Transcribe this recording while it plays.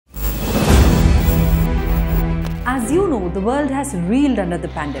As you know, the world has reeled under the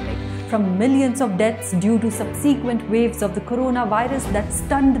pandemic. From millions of deaths due to subsequent waves of the coronavirus that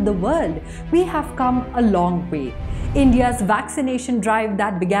stunned the world, we have come a long way. India's vaccination drive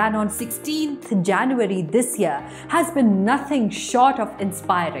that began on 16th January this year has been nothing short of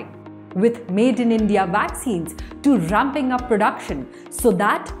inspiring. With Made in India vaccines to ramping up production so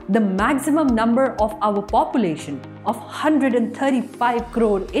that the maximum number of our population of 135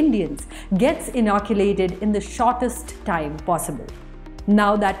 crore Indians gets inoculated in the shortest time possible.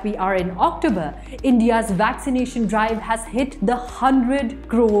 Now that we are in October, India's vaccination drive has hit the 100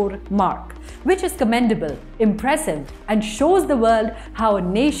 crore mark, which is commendable, impressive, and shows the world how a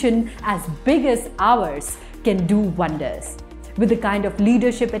nation as big as ours can do wonders. With the kind of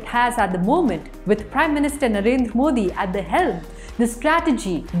leadership it has at the moment, with Prime Minister Narendra Modi at the helm, the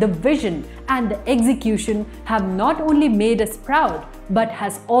strategy, the vision, and the execution have not only made us proud, but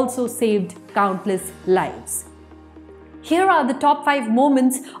has also saved countless lives. Here are the top 5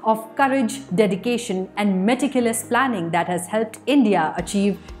 moments of courage, dedication, and meticulous planning that has helped India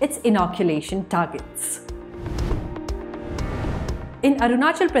achieve its inoculation targets. In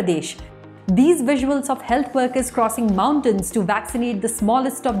Arunachal Pradesh, these visuals of health workers crossing mountains to vaccinate the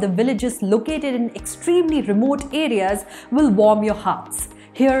smallest of the villages located in extremely remote areas will warm your hearts.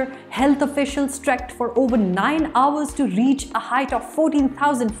 Here, health officials trekked for over 9 hours to reach a height of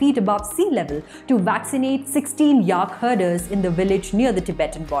 14,000 feet above sea level to vaccinate 16 yak herders in the village near the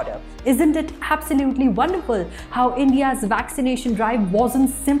Tibetan border. Isn't it absolutely wonderful how India's vaccination drive wasn't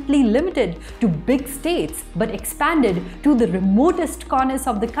simply limited to big states but expanded to the remotest corners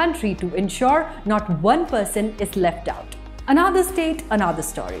of the country to ensure not one person is left out? Another state, another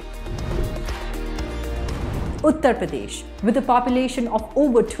story. Uttar Pradesh. With a population of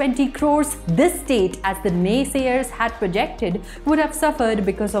over 20 crores, this state, as the naysayers had projected, would have suffered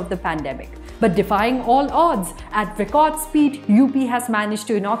because of the pandemic. But defying all odds, at record speed, UP has managed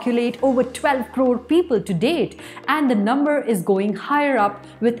to inoculate over 12 crore people to date, and the number is going higher up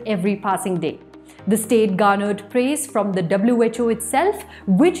with every passing day. The state garnered praise from the WHO itself,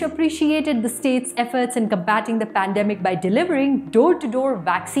 which appreciated the state's efforts in combating the pandemic by delivering door-to-door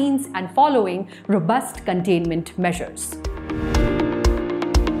vaccines and following robust containment measures.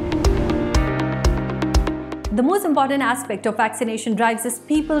 The most important aspect of vaccination drives is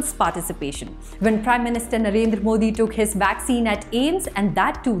people's participation. When Prime Minister Narendra Modi took his vaccine at AIIMS, and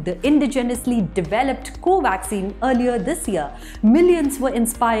that too the indigenously developed co-vaccine earlier this year, millions were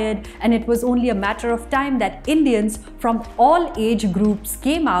inspired, and it was only a matter of time that Indians from all age groups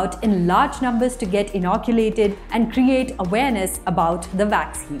came out in large numbers to get inoculated and create awareness about the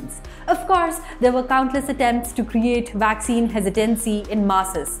vaccines. Of course, there were countless attempts to create vaccine hesitancy in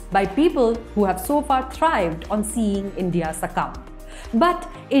masses by people who have so far thrived on seeing India succumb. But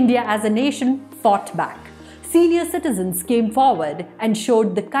India as a nation fought back. Senior citizens came forward and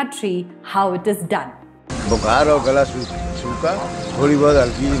showed the country how it is done. बुखार और गला सूखा, थोड़ी बहुत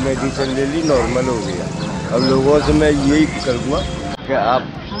हल्की medicine ले ली, normal हो गया। अब लोगों से मैं यही करूँगा कि आप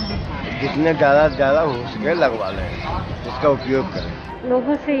जितने ज़्यादा हो सके लगवा लें, इसका उपयोग करें।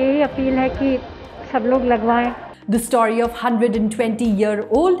 लोगों से यही अपील है कि सब लोग लगवाएं। The story of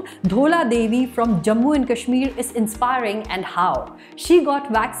 120-year-old Dhola Devi from Jammu and Kashmir is inspiring, and how she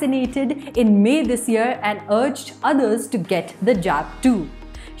got vaccinated in May this year and urged others to get the jab too.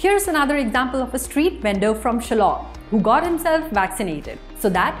 Here's another example of a street vendor from Shillong who got himself vaccinated so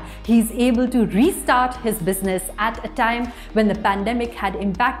that he's able to restart his business at a time when the pandemic had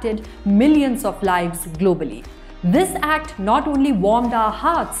impacted millions of lives globally. This act not only warmed our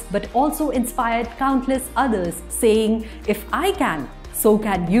hearts but also inspired countless others, saying, "If I can, so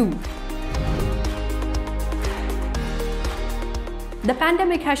can you." The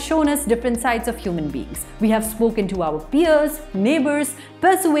pandemic has shown us different sides of human beings. We have spoken to our peers, neighbors,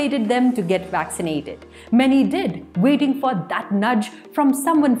 persuaded them to get vaccinated. Many did, waiting for that nudge from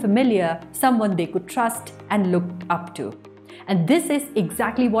someone familiar, someone they could trust and looked up to. And this is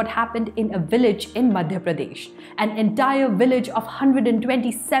exactly what happened in a village in Madhya Pradesh. An entire village of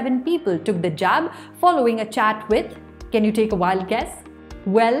 127 people took the jab following a chat with, can you take a wild guess?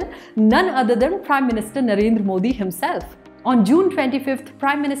 Well, none other than Prime Minister Narendra Modi himself. On June 25th,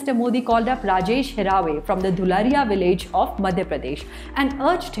 Prime Minister Modi called up Rajesh Hirawe from the Dhularia village of Madhya Pradesh and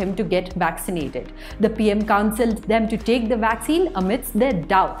urged him to get vaccinated. The PM counselled them to take the vaccine amidst their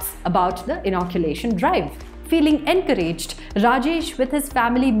doubts about the inoculation drive. Feeling encouraged, Rajesh with his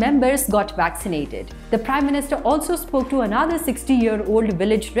family members got vaccinated. The Prime Minister also spoke to another 60-year-old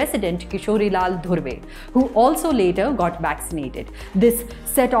village resident, Kishorilal Dhurve, who also later got vaccinated. This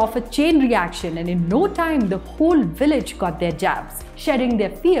set off a chain reaction, and in no time the whole village got their jabs, shedding their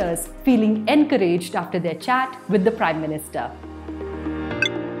fears, feeling encouraged after their chat with the Prime Minister.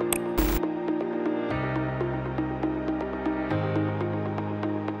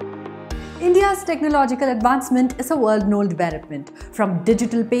 India's technological advancement is a world-known development. From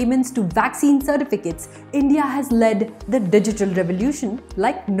digital payments to vaccine certificates, India has led the digital revolution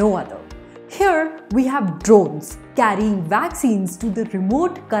like no other. Here we have drones carrying vaccines to the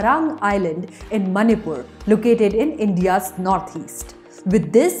remote Karang Island in Manipur, located in India's northeast.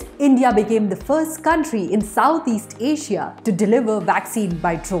 With this, India became the first country in Southeast Asia to deliver vaccine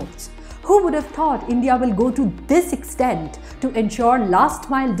by drones. Who would have thought India will go to this extent to ensure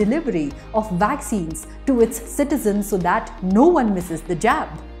last-mile delivery of vaccines to its citizens so that no one misses the jab?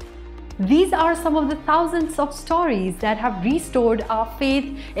 These are some of the thousands of stories that have restored our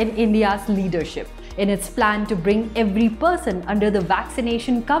faith in India's leadership in its plan to bring every person under the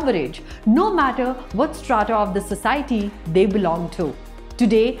vaccination coverage, no matter what strata of the society they belong to.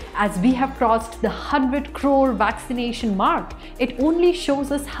 Today, as we have crossed the 100 crore vaccination mark, it only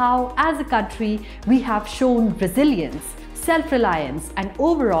shows us how, as a country, we have shown resilience, self-reliance, and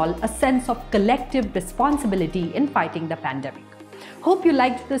overall a sense of collective responsibility in fighting the pandemic. Hope you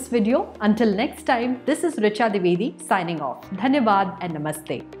liked this video. Until next time, this is Richa Dwivedi signing off. Dhanyavad and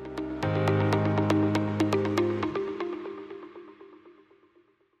Namaste.